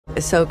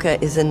Ahsoka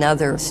is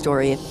another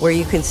story where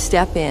you can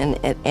step in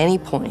at any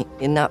point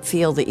and not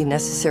feel that you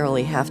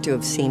necessarily have to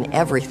have seen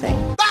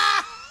everything.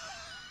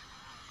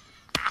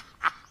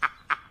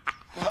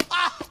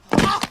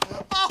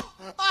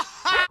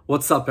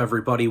 What's up,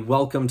 everybody?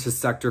 Welcome to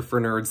Sector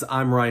for Nerds.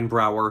 I'm Ryan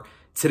Brower.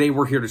 Today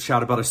we're here to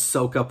chat about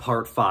Ahsoka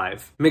Part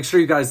 5. Make sure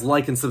you guys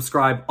like and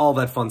subscribe, all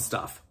that fun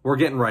stuff. We're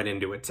getting right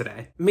into it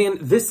today. Man,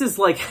 this is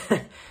like...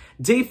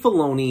 Dave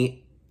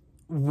Filoni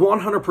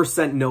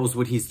 100% knows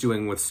what he's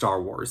doing with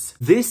Star Wars.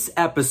 This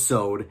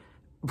episode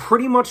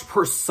pretty much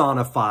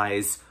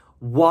personifies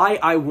why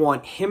I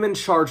want him in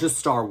charge of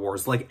Star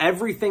Wars. Like,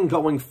 everything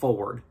going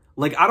forward.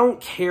 Like, I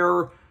don't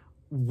care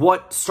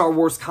what Star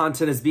Wars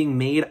content is being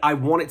made. I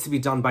want it to be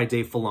done by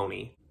Dave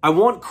Filoni. I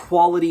want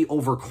quality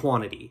over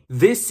quantity.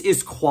 This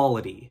is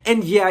quality.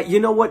 And yeah, you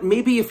know what?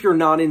 Maybe if you're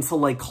not into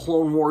like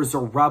Clone Wars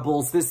or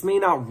Rebels, this may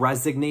not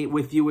resonate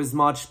with you as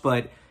much,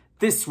 but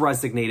this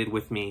resonated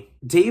with me.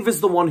 Dave is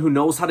the one who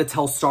knows how to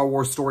tell Star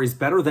Wars stories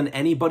better than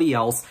anybody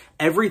else.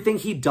 Everything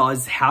he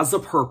does has a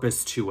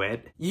purpose to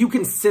it. You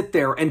can sit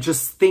there and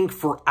just think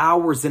for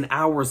hours and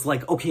hours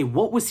like, okay,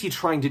 what was he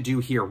trying to do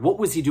here? What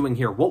was he doing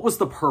here? What was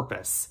the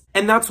purpose?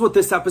 And that's what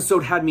this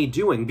episode had me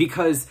doing,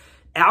 because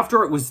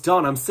after it was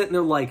done, I'm sitting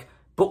there like,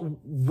 but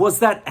was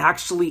that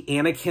actually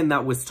Anakin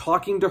that was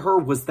talking to her?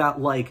 Was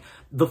that like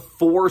the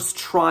Force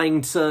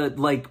trying to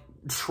like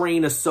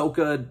train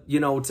Ahsoka,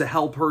 you know, to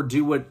help her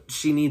do what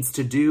she needs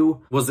to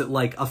do? Was it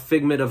like a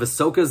figment of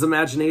Ahsoka's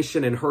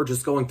imagination and her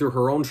just going through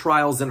her own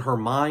trials in her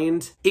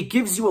mind? It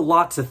gives you a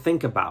lot to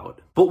think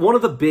about. But one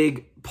of the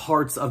big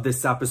parts of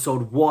this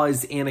episode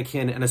was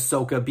Anakin and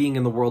Ahsoka being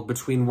in the world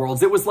between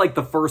worlds. It was like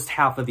the first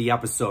half of the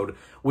episode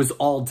was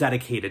all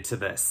dedicated to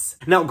this.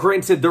 Now,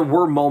 granted, there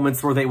were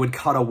moments where they would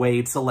cut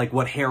away to like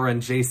what Hera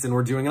and Jason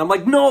were doing, and I'm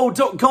like, no,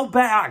 don't go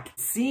back.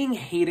 Seeing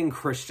Hayden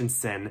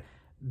Christensen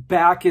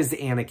back as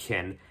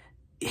Anakin,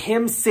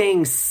 him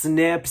saying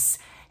snips,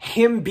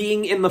 him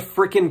being in the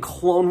frickin'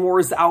 Clone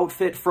Wars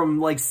outfit from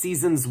like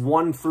seasons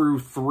 1 through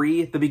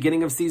 3, the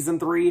beginning of season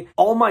 3.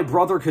 All my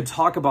brother could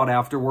talk about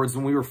afterwards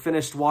when we were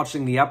finished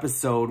watching the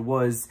episode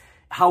was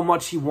how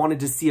much he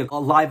wanted to see a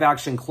live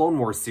action Clone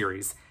Wars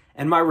series.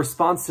 And my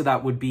response to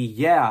that would be,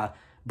 yeah,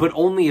 but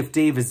only if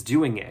Dave is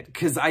doing it,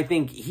 because I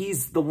think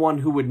he's the one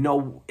who would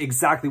know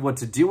exactly what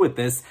to do with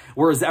this,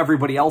 whereas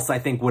everybody else, I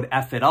think, would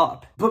F it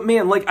up. But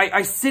man, like,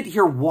 I sit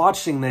here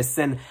watching this,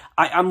 and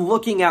I'm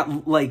looking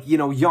at, like, you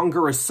know,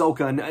 younger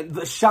Ahsoka, and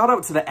the shout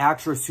out to the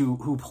actress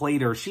who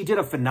played her. She did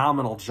a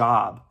phenomenal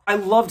job. I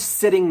loved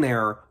sitting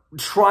there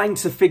trying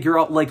to figure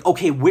out, like,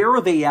 okay, where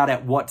are they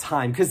at what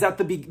time? Because at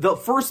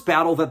the first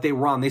battle that they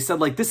were on, they said,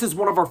 like, this is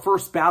one of our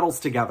first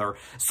battles together.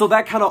 So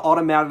that kind of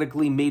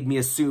automatically made me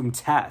assume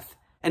Teth.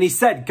 And he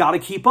said, gotta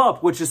keep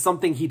up, which is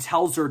something he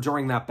tells her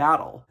during that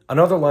battle.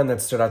 Another line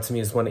that stood out to me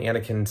is when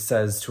Anakin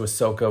says to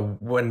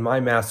Ahsoka, when my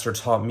master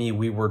taught me,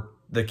 we were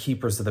the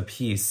keepers of the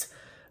peace,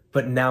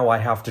 but now I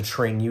have to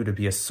train you to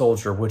be a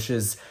soldier, which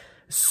is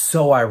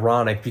so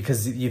ironic,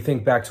 because you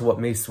think back to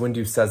what Mace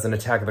Windu says in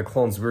Attack of the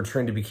Clones, we were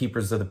trained to be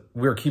keepers of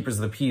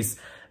the peace,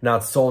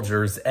 not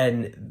soldiers.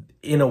 And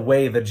in a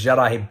way, the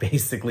Jedi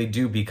basically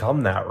do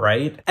become that,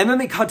 right? And then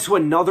they cut to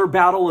another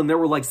battle, and there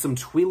were like some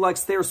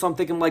Twi'leks there, so I'm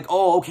thinking like,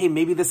 oh, okay,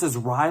 maybe this is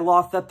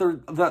Ryloth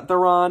that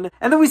they're on.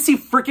 And then we see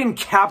freaking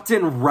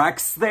Captain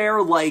Rex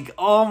there, like,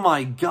 oh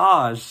my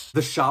gosh.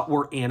 The shot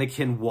where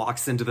Anakin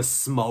walks into the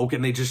smoke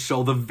and they just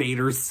show the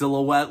Vader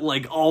silhouette,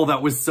 like, oh,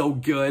 that was so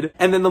good.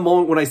 And then the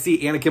moment when I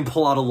see Anakin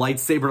pull out a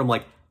lightsaber, I'm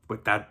like,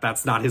 but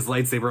that's not his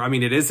lightsaber. I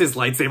mean, it is his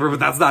lightsaber, but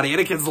that's not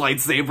Anakin's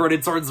lightsaber. And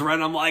it turns red,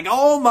 and I'm like,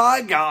 oh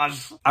my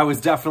gosh. I was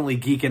definitely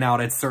geeking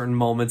out at certain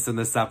moments in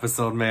this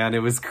episode, man. It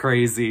was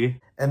crazy.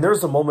 And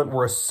there's a moment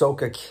where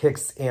Ahsoka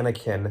kicks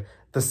Anakin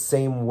the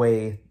same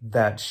way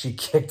that she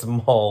kicked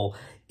Maul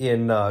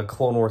in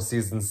Clone Wars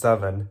Season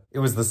 7. It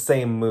was the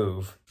same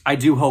move. I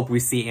do hope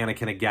we see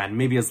Anakin again,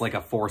 maybe as like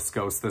a Force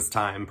ghost this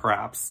time,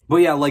 perhaps. But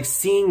yeah, like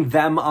seeing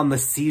them on the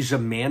Siege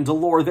of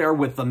Mandalore there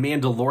with the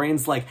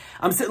Mandalorians, like,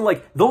 I'm sitting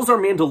like, those are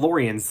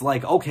Mandalorians.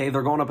 Like, okay,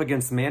 they're going up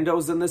against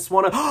Mandos in this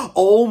one.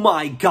 Oh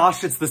my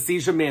gosh, it's the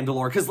Siege of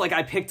Mandalore. Because like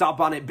I picked up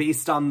on it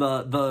based on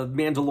the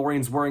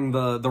Mandalorians wearing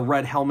the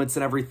red helmets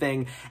and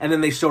everything. And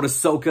then they showed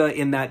Ahsoka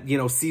in that, you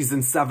know,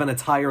 Season 7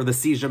 attire, the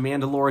Siege of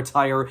Mandalore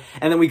attire.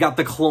 And then we got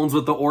the clones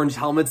with the orange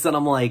helmets, and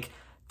I'm like,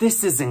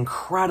 this is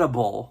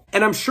incredible.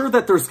 And I'm sure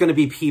that there's going to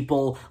be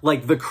people,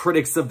 like the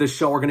critics of the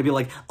show are going to be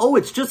like, oh,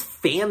 it's just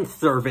fan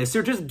service.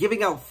 You're just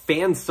giving out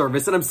fan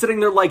service. And I'm sitting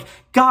there like,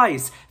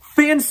 guys,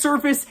 fan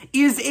service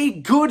is a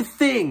good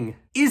thing.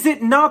 Is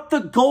it not the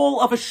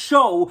goal of a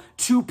show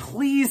to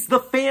please the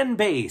fan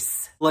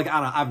base? Like,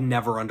 I've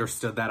never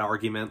understood that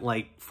argument,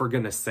 like, for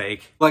goodness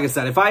sake. Like I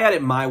said, if I had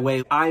it my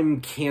way,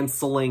 I'm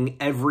canceling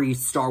every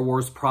Star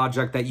Wars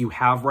project that you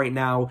have right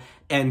now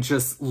and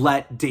just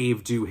let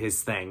Dave do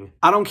his thing.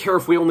 I don't care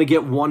if we only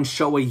get one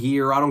show a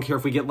year. I don't care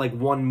if we get like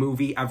one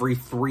movie every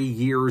 3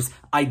 years.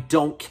 I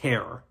don't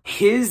care.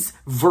 His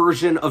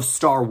version of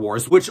Star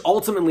Wars, which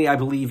ultimately I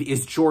believe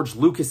is George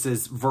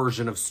Lucas's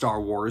version of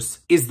Star Wars,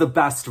 is the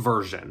best version.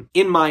 version,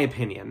 in my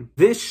opinion.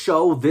 This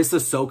show, this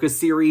Ahsoka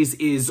series,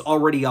 is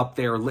already up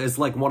there as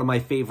like one of my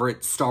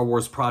favorite Star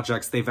Wars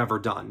projects they've ever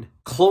done.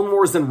 Clone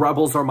Wars and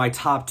Rebels are my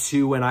top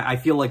 2, and I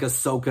feel like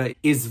Ahsoka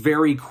is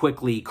very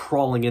quickly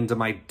crawling into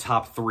my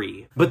top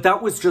 3. But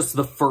that was just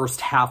the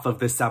first half of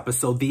this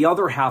episode. The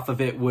other half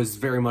of it was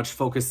very much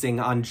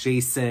focusing on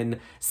Jason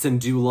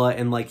Syndulla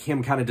and like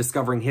him kind of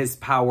discovering his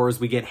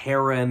powers. We get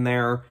Hera in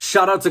there.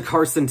 Shout out to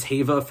Carson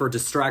Teva for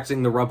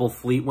distracting the Rebel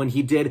fleet when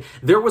he did.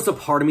 There was a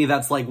part of me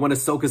that's like, when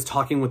Ahsoka's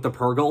talking with the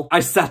Purgle,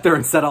 I sat there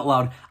and said out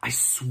loud, I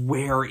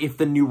swear if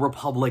the New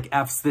Republic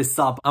F's this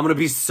up, I'm gonna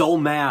be so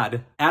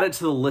mad. Add it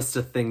to the list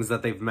of things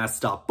that they've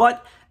messed up,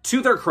 but to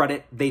their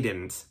credit, they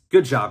didn't.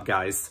 Good job,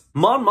 guys.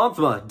 Mon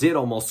Mothma did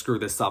almost screw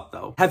this up,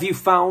 though. Have you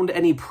found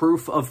any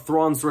proof of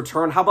Thrawn's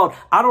return? How about,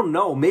 I don't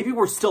know, maybe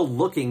we're still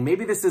looking.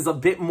 Maybe this is a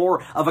bit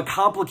more of a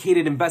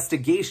complicated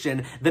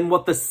investigation than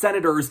what the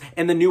Senators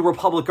and the New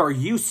Republic are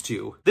used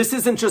to. This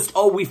isn't just,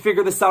 oh, we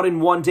figure this out in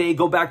one day,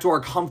 go back to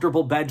our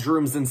comfortable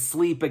bedrooms and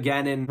sleep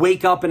again and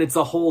wake up and it's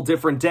a whole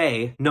different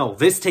day. No,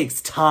 this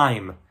takes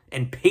time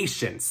and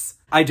patience.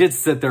 I did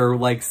sit there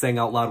like saying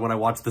out loud when I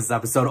watched this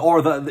episode,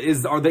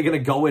 are they gonna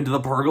go into the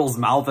Purgle's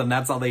mouth and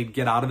that's how they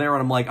get out of there?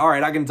 And I'm like, all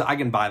right, I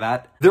can buy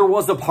that. There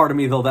was a part of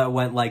me though that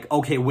went like,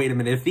 okay, wait a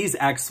minute, if these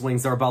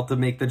X-Wings are about to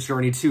make the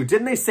journey too,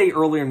 didn't they say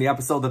earlier in the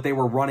episode that they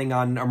were running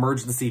on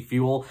emergency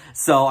fuel?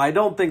 So I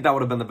don't think that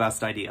would have been the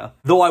best idea.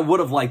 Though I would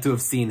have liked to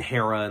have seen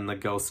Hera and the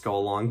Ghost go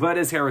along, but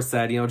as Hera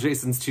said, you know,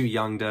 Jason's too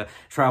young to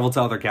travel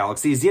to other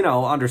galaxies, you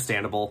know,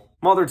 understandable.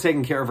 Mother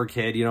taking care of her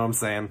kid, you know what I'm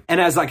saying?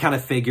 And as I kind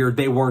of figured,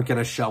 they weren't going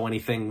to show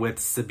anything with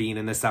Sabine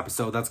in this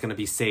episode. That's going to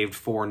be saved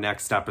for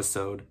next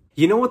episode.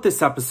 You know what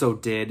this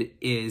episode did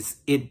is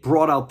it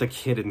brought out the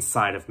kid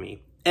inside of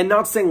me. And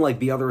not saying like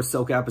the other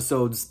Ahsoka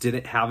episodes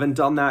haven't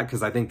done that,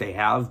 because I think they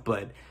have,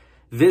 but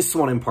this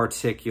one in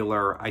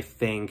particular, I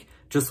think,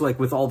 just like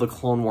with all the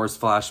Clone Wars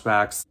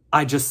flashbacks,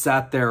 I just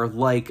sat there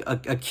like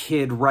a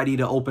kid ready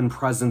to open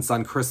presents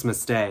on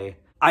Christmas Day.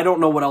 I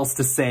don't know what else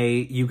to say,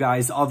 you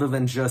guys, other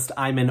than just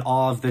I'm in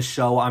awe of this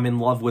show. I'm in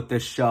love with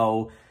this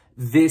show.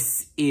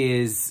 This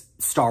is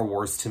Star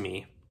Wars to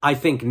me. I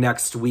think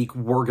next week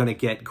we're going to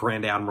get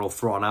Grand Admiral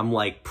Thrawn. I'm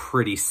like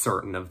pretty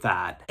certain of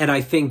that. And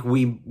I think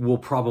we will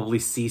probably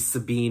see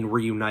Sabine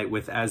reunite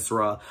with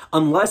Ezra.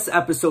 Unless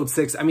episode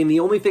 6, I mean,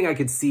 the only thing I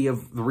could see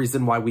of the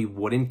reason why we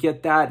wouldn't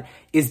get that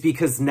is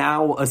because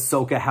now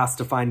Ahsoka has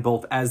to find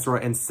both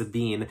Ezra and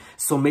Sabine.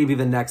 So maybe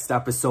the next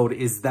episode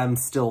is them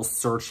still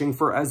searching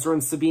for Ezra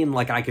and Sabine.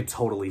 Like, I could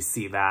totally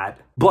see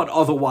that. But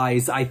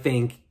otherwise, I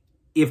think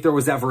if there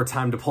was ever a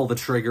time to pull the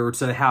trigger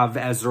to have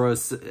Ezra,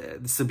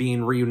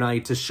 Sabine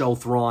reunite, to show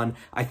Thrawn,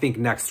 I think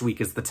next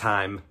week is the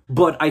time.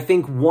 But I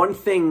think one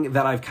thing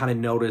that I've kind of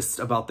noticed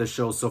about this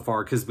show so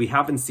far, because we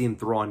haven't seen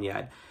Thrawn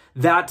yet,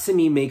 that to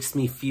me makes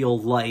me feel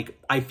like,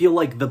 I feel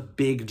like the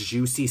big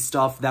juicy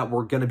stuff that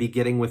we're going to be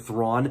getting with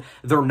Thrawn,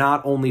 they're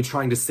not only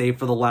trying to save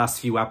for the last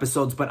few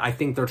episodes, but I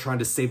think they're trying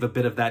to save a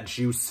bit of that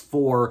juice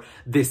for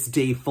this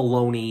Dave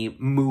Filoni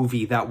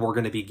movie that we're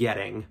going to be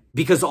getting.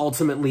 Because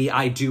ultimately,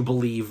 I do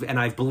believe, and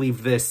I've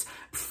believed this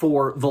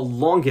for the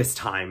longest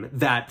time,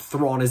 that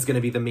Thrawn is going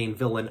to be the main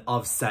villain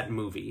of said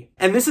movie.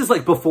 And this is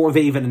like before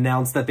they even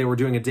announced that they were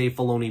doing a Dave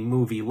Filoni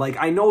movie. Like,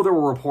 I know there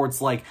were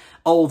reports like,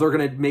 oh, they're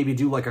going to maybe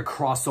do like a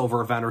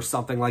crossover event or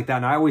something like that.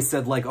 And I always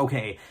said like,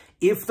 okay,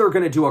 if they're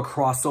going to do a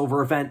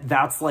crossover event,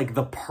 that's like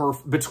the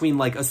between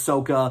like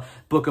Ahsoka,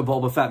 Book of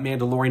Boba Fett,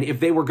 Mandalorian. If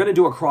they were going to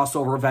do a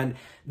crossover event,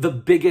 the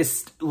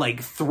biggest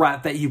like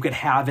threat that you could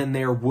have in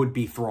there would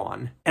be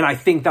Thrawn. And I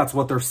think that's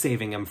what they're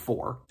saving him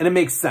for. And it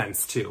makes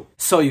sense too.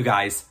 So you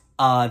guys,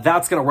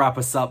 that's going to wrap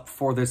us up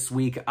for this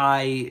week.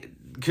 I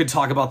could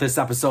talk about this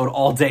episode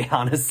all day,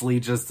 honestly,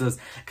 just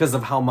because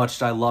of how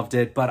much I loved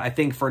it. But I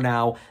think for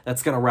now,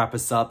 that's going to wrap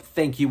us up.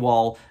 Thank you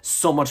all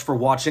so much for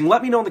watching.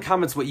 Let me know in the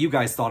comments what you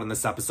guys thought in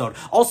this episode.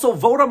 Also,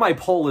 vote on my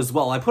poll as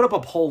well. I put up a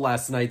poll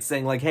last night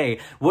saying like, hey,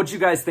 what'd you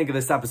guys think of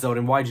this episode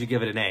and why'd you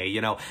give it an A? You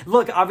know,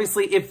 look,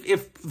 obviously,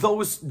 if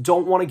those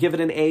don't want to give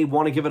it an A,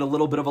 want to give it a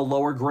little bit of a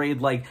lower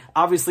grade, like,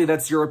 obviously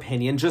that's your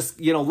opinion. Just,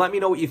 you know, let me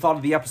know what you thought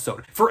of the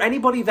episode. For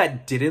anybody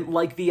that didn't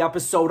like the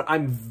episode,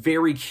 I'm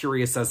very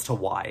curious as to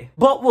why.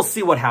 But we'll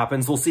see what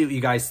happens. We'll see what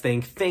you guys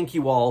think. Thank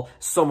you all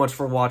so much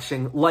for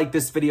watching. Like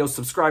this video,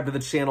 subscribe to the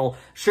channel,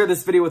 share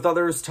this video with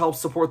others to help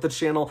support the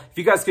channel. If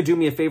you guys could do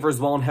me a favor as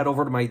well and head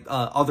over to my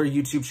other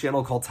YouTube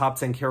channel called Top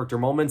 10 Character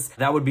Moments,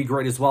 that would be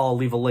great as well. I'll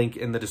leave a link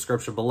in the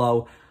description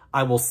below.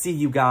 I will see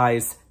you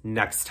guys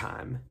next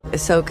time.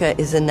 Ahsoka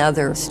is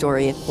another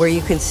story where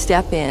you can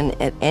step in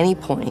at any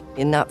point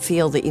and not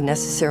feel that you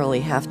necessarily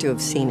have to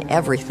have seen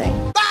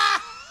everything.